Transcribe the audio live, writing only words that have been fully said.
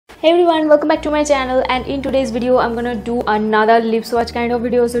Hey everyone, welcome back to my channel, and in today's video I'm gonna do another lip swatch kind of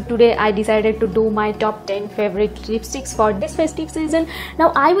video. So today I decided to do my top 10 favorite lipsticks for this festive season.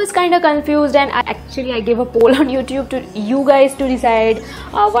 Now I was kind of confused, and I gave a poll on YouTube to you guys to decide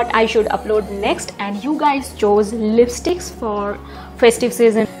what I should upload next, and you guys chose lipsticks for festive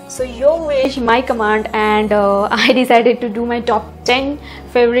season. So your wish, my command, and I decided to do my top 10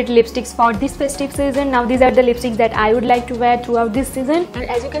 favorite lipsticks for this festive season. Now these are the lipsticks that I would like to wear throughout this season, and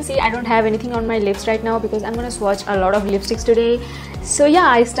as you can see I don't have anything on my lips right now because I'm gonna swatch a lot of lipsticks today. So yeah,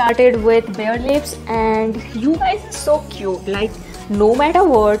 I started with bare lips, and you guys are so cute. Like, no matter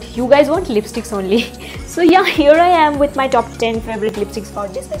what, you guys want lipsticks only. So yeah, here I am with my top 10 favorite lipsticks for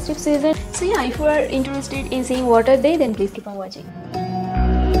this festive season. So yeah, if you are interested in seeing what are they, then please keep on watching.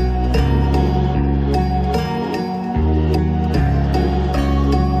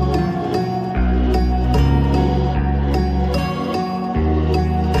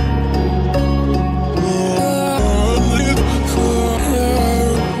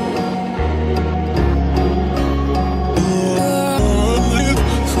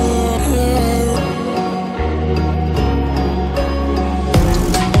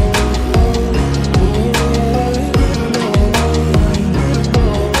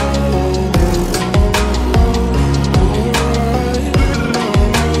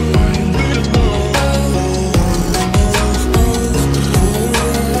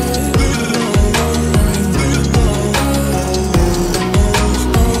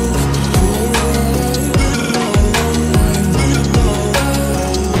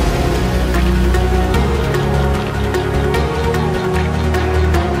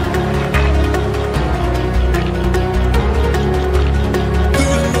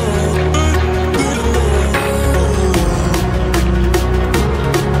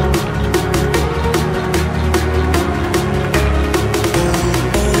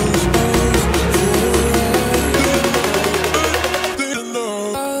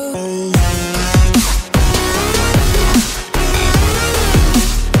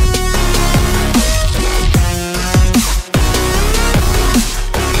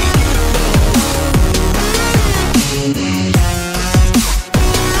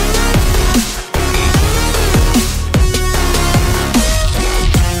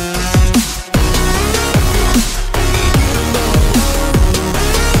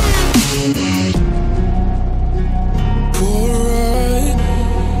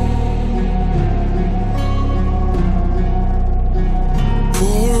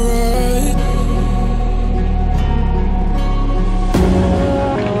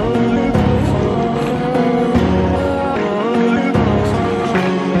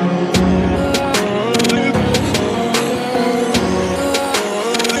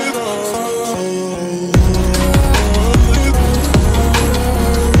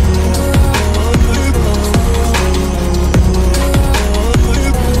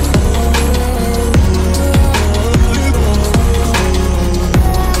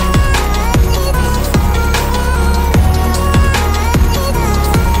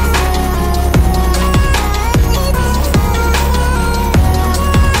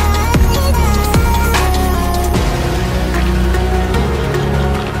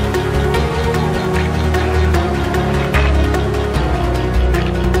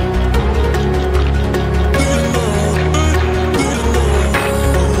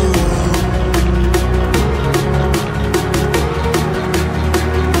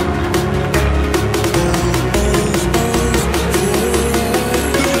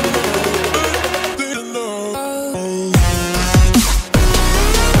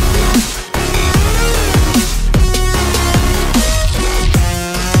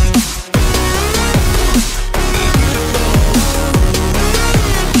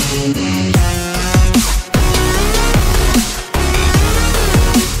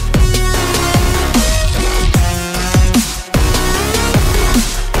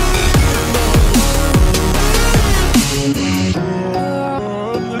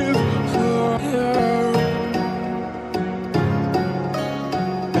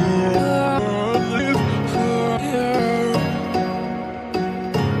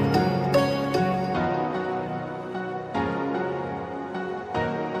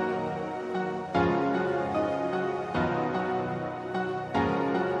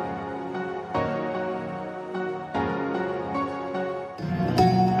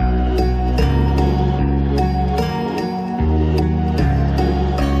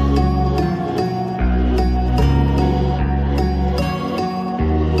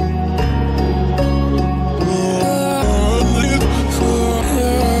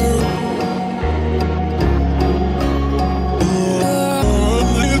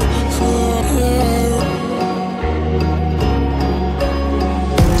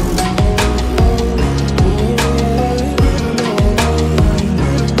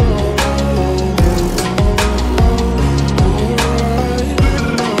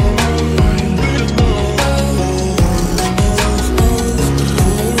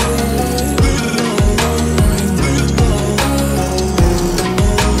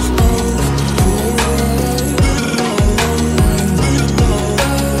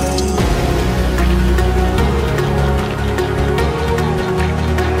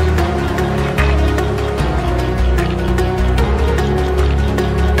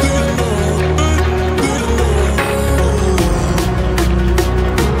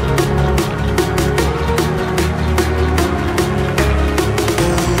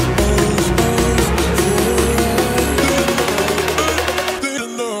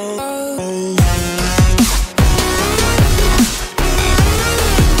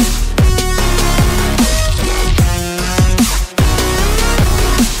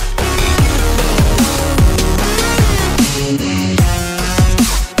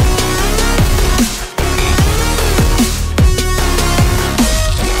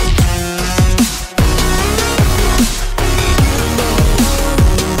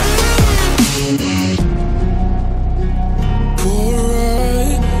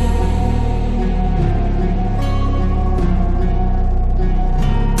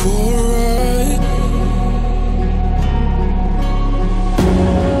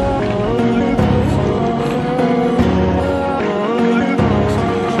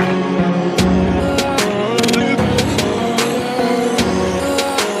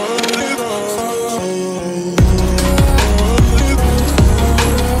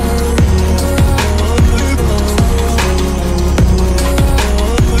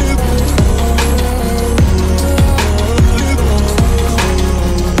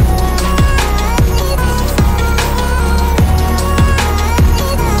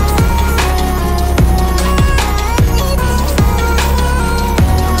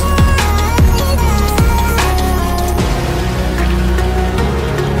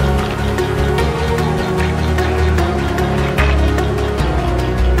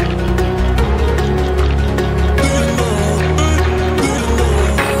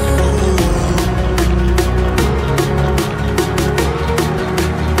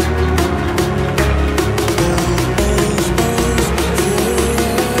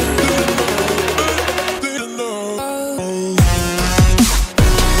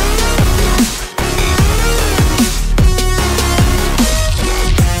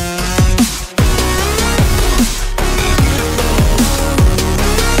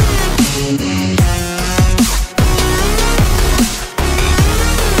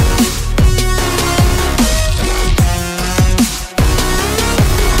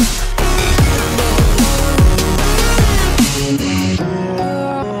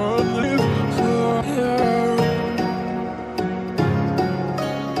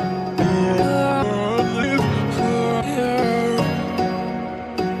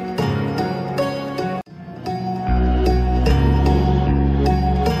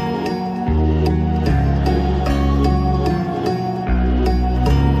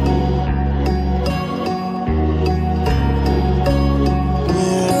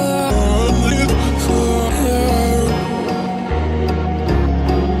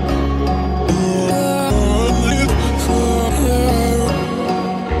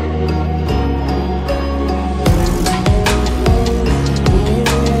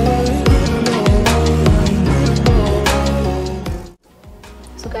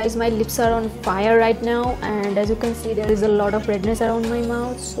 guys, my lips are on fire right now, and as you can see there is a lot of redness around my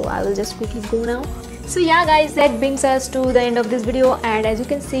mouth, so I will just quickly go now. So yeah guys, that brings us to the end of this video, and as you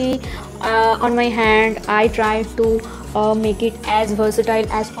can see on my hand, I tried to make it as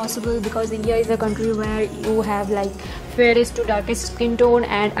versatile as possible, because India is a country where you have like fairest to darkest skin tone,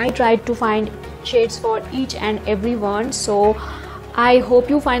 and I tried to find shades for each and every one. So I hope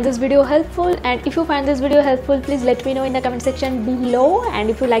you find this video helpful, and if you find this video helpful, please let me know in the comment section below. And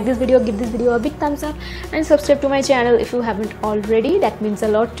if you like this video, give this video a big thumbs up and subscribe to my channel if you haven't already. That means a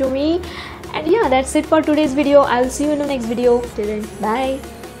lot to me. And yeah, that's it for today's video. I'll see you in the next video. Till then, bye.